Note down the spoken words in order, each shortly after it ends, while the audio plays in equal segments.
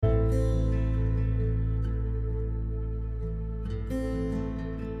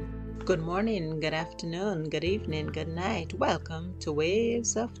Good morning, good afternoon, good evening, good night. Welcome to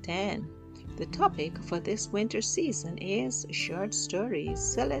Waves of 10. The topic for this winter season is short stories,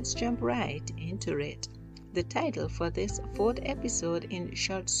 so let's jump right into it. The title for this fourth episode in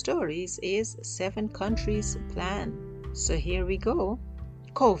short stories is 7 Countries Plan. So here we go.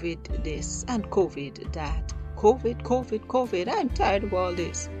 COVID this and COVID that. COVID, I'm tired of all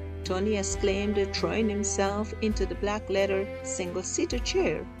this. Tony exclaimed, throwing himself into the black leather single-seater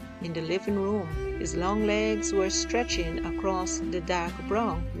chair in the living room. His long legs were stretching across the dark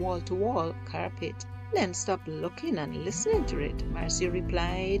brown wall-to-wall carpet. Then stop looking and listening to it, Marcia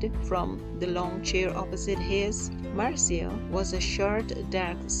replied from the long chair opposite his. Marcia was a short,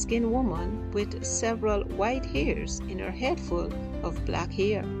 dark-skinned woman with several white hairs in her head full of black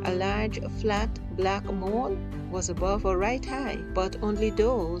hair. A large, flat, black mole was above her right eye, but only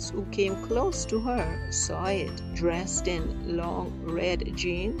those who came close to her saw it. Dressed in long red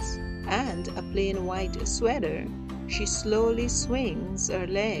jeans and a plain white sweater, she slowly swings her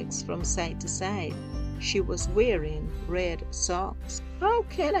legs from side to side. She was wearing red socks. How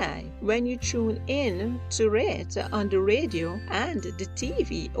can I, when you tune in to it on the radio and the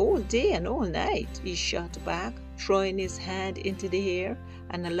TV all day and all night? He shot back, throwing his hand into the air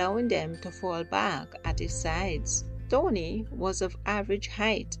and allowing them to fall back at his sides. Tony was of average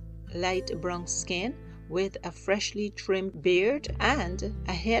height, light brown skin, with a freshly trimmed beard and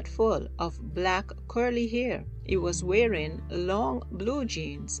a head full of black curly hair. He was wearing long blue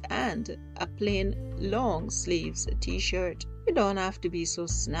jeans and a plain long sleeves t-shirt. You don't have to be so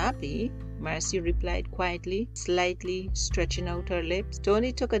snappy, Marcia replied quietly, slightly stretching out her lips.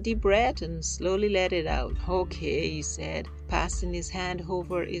 Tony took a deep breath and slowly let it out. Okay, he said, passing his hand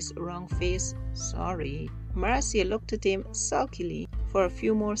over his round face. Sorry. Marcia looked at him sulkily for a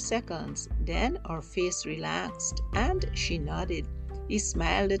few more seconds. Then her face relaxed and she nodded. He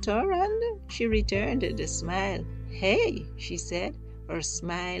smiled at her and she returned the smile. Hey, she said, her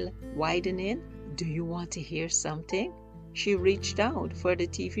smile widening. Do you want to hear something? She reached out for the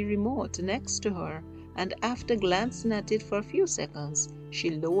TV remote next to her, and after glancing at it for a few seconds, she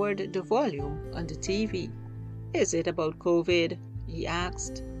lowered the volume on the TV. Is it about COVID? He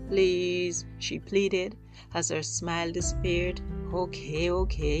asked. Please, she pleaded, as her smile disappeared. Okay,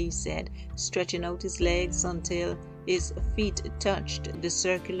 he said, stretching out his legs until his feet touched the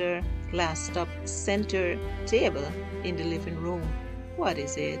circular glass-top center table in the living room. What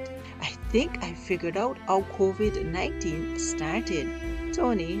is it? I think I figured out how COVID-19 started.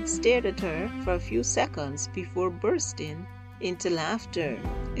 Tony stared at her for a few seconds before bursting into laughter.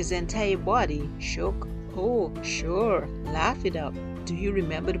 His entire body shook. Oh, sure, laugh it up. Do you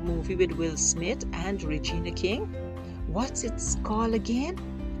remember the movie with Will Smith and Regina King? What's it called again?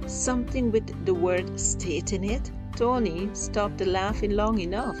 Something with the word state in it? Tony stopped laughing long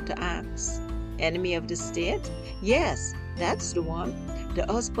enough to ask. Enemy of the state? Yes, that's the one. The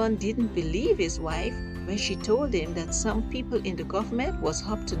husband didn't believe his wife when she told him that some people in the government was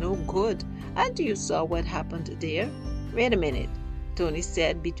up to no good. And you saw what happened there? Wait a minute, Tony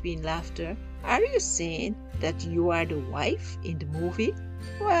said between laughter. Are you saying that you are the wife in the movie?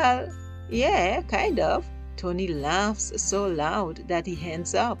 Well, yeah, kind of. Tony laughs so loud that he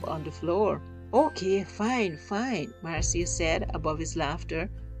ends up on the floor. Okay, fine, Marcia said above his laughter.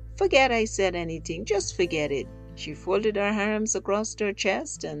 Forget I said anything, just forget it. She folded her arms across her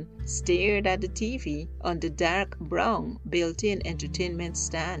chest and stared at the TV on the dark brown built-in entertainment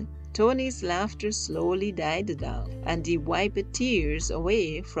stand. Tony's laughter slowly died down, and he wiped tears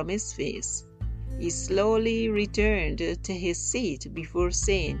away from his face. He slowly returned to his seat before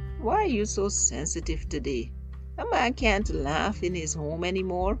saying, Why are you so sensitive today? A man can't laugh in his home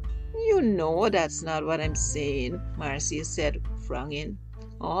anymore. You know that's not what I'm saying, Marcia said, frowning.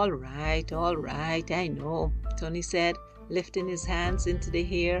 All right, I know, Tony said, lifting his hands into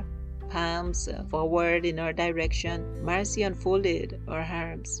the air, palms forward in her direction. Marcia unfolded her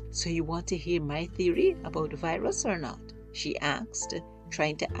arms. So you want to hear my theory about the virus or not? She asked,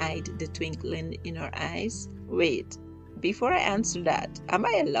 trying to hide the twinkling in her eyes. Wait, before I answer that, am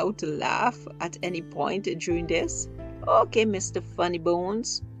I allowed to laugh at any point during this? Okay, Mr. Funny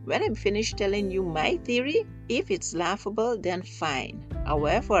Bones. When I'm finished telling you my theory, if it's laughable, then fine.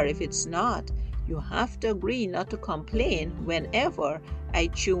 However, if it's not, you have to agree not to complain whenever I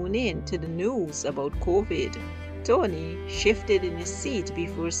tune in to the news about COVID. Tony shifted in his seat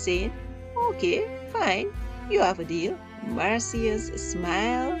before saying, Okay, fine, you have a deal. Marcia's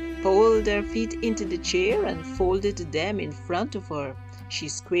smile pulled her feet into the chair and folded them in front of her. She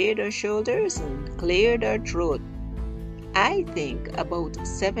squared her shoulders and cleared her throat. I think about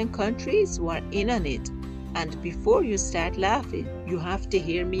 7 countries were in on it. And before you start laughing, you have to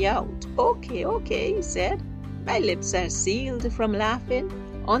hear me out. Okay, he said. My lips are sealed from laughing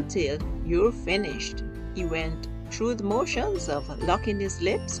until you're finished. He went through the motions of locking his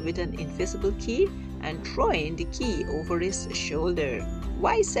lips with an invisible key and throwing the key over his shoulder.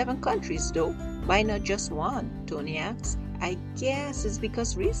 Why 7 countries though? Why not just one? Tony asked. I guess it's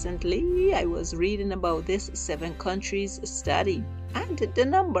because recently I was reading about this 7 countries study, and the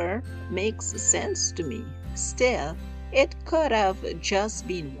number makes sense to me. Still, it could have just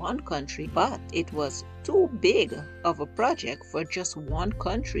been one country, but it was too big of a project for just one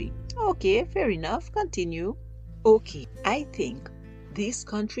country. Okay, fair enough, continue. Okay, I think these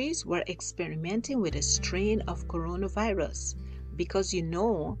countries were experimenting with a strain of coronavirus, because you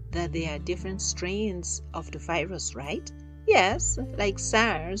know that there are different strains of the virus, right? Yes, like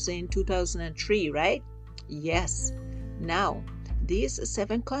SARS in 2003, right? Yes. Now, these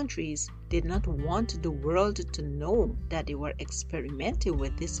 7 countries did not want the world to know that they were experimenting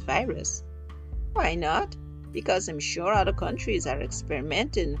with this virus. Why not? Because I'm sure other countries are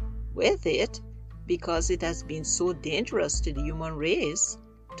experimenting with it because it has been so dangerous to the human race,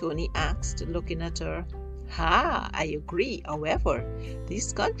 Tony asked, looking at her. I agree. However,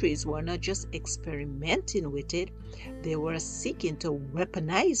 these countries were not just experimenting with it, they were seeking to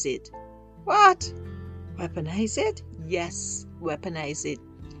weaponize it. What? Weaponize it? Yes, weaponize it.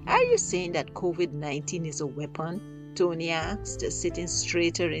 Are you saying that COVID-19 is a weapon? Tony asked, sitting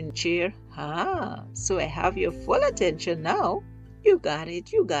straighter in the chair. So I have your full attention now. You got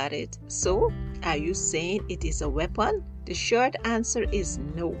it. So, are you saying it is a weapon? The short answer is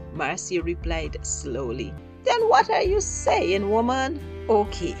no, Marcia replied slowly. Then what are you saying, woman?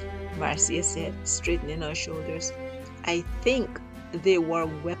 Okay, Marcia said, straightening her shoulders. I think they were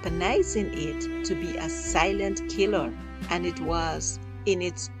weaponizing it to be a silent killer, and it was in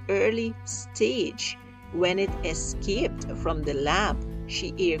its early stage. When it escaped from the lab,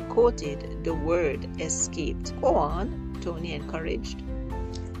 she air-quoted the word escaped. Go on, Tony encouraged.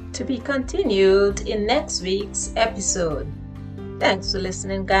 To be continued in next week's episode. Thanks for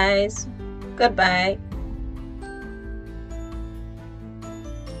listening, guys. Goodbye.